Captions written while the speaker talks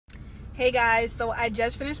Hey guys, so I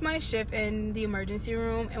just finished my shift in the emergency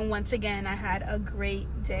room, and once again I had a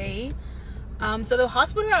great day. So the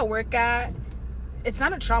hospital that I work at, it's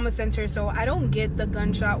not a trauma center, so I don't get the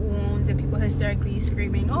gunshot wounds and people hysterically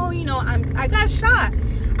screaming, oh, I got shot.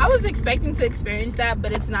 I was expecting to experience that,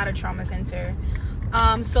 but it's not a trauma center.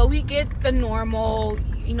 So we get the normal,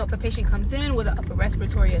 if a patient comes in with an upper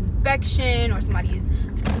respiratory infection, or somebody is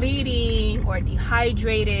bleeding or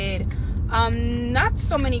dehydrated. Not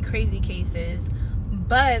so many crazy cases,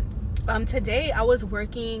 but today I was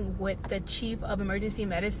working with the chief of emergency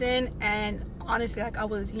medicine, and honestly, I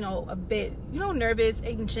was a bit nervous,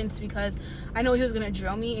 anxious, because I know he was gonna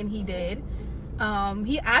drill me, and he did.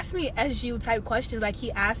 He asked me SU type questions. Like,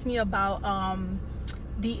 he asked me about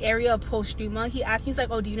the area of post-strema. He asked me, he's like,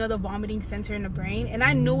 oh, do you know the vomiting center in the brain? And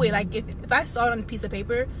I knew it. Like, if I saw it on a piece of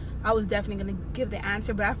paper, I was definitely gonna give the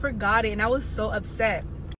answer, but I forgot it, and I was so upset.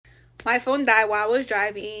 My phone died while I was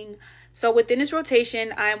driving. So within this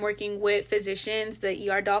rotation, I'm working with physicians, the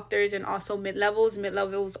ER doctors, and also mid-levels.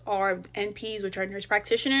 Mid-levels are NPs, which are nurse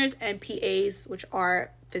practitioners, and PAs, which are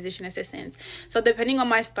physician assistants. So depending on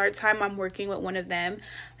my start time, I'm working with one of them.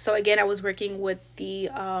 So again, I was working with the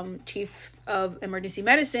chief of emergency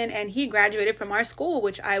medicine, and he graduated from our school,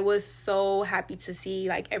 which I was so happy to see,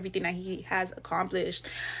 like, everything that he has accomplished.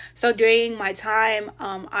 So during my time,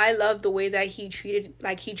 I love the way that he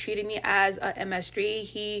treated me as a MS3.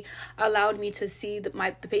 He allowed me to see the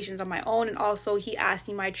patients on my own, and also he asked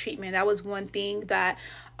me my treatment. That was one thing that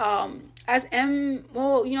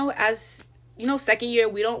second year,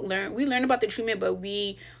 we learn about the treatment, but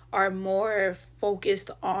we are more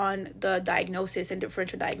focused on the diagnosis and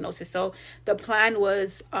differential diagnosis. So the plan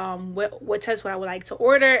was what test would I would like to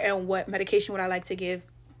order, and what medication would I like to give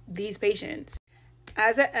these patients.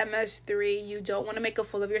 As a MS3, you don't want to make a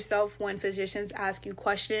fool of yourself when physicians ask you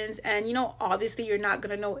questions. And, obviously you're not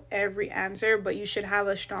going to know every answer, but you should have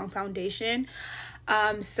a strong foundation.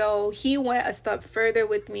 So he went a step further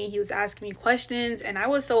with me. He was asking me questions, and I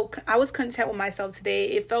was content with myself today.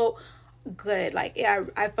 It felt good.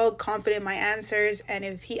 I felt confident in my answers. And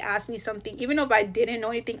if he asked me something, even if I didn't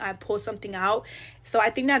know anything, I pulled something out. So I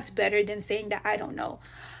think that's better than saying that I don't know.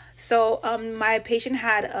 So my patient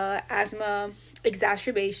had asthma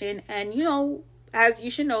exacerbation, and as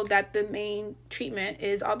you should know, that the main treatment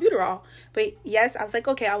is albuterol. But yes, I was like,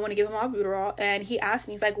 okay, I want to give him albuterol. And he asked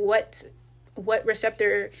me, he's like, what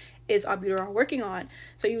receptor is albuterol working on?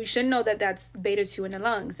 So you should know that that's beta 2 in the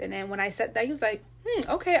lungs. And then when I said that, he was like,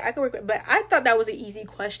 okay, I can work with it. But I thought that was an easy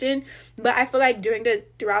question. But I feel like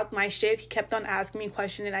throughout my shift, he kept on asking me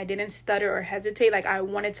questions, and I didn't stutter or hesitate. Like, I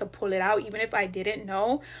wanted to pull it out, even if I didn't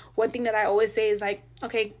know. One thing that I always say is like,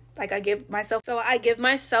 okay, I give myself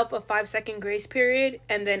a 5-second grace period,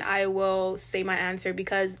 and then I will say my answer,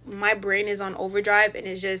 because my brain is on overdrive and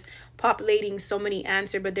it's just populating so many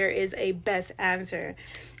answers, but there is a best answer.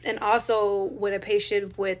 And also, with a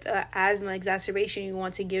patient with asthma exacerbation, you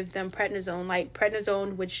want to give them prednisone. Like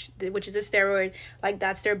prednisone, which is a steroid, like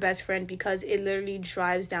that's their best friend, because it literally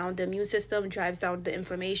drives down the immune system, drives down the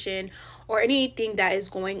inflammation, or anything that is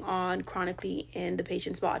going on chronically in the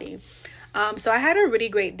patient's body. So I had a really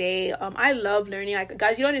great day. I love learning. Like,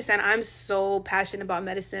 guys, you don't understand, I'm so passionate about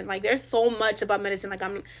medicine. Like, there's so much about medicine. Like,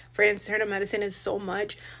 for internal medicine is so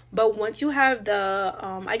much. But once you have the,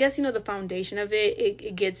 the foundation of it,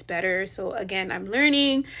 it gets better. So again, I'm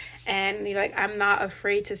learning, and I'm not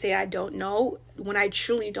afraid to say I don't know when I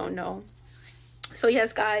truly don't know. So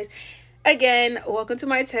yes, guys. Again, welcome to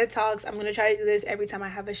my TED Talks. I'm going to try to do this every time I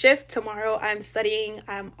have a shift. Tomorrow I'm studying.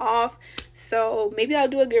 I'm off. So maybe I'll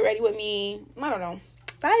do a get ready with me. I don't know.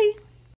 Bye.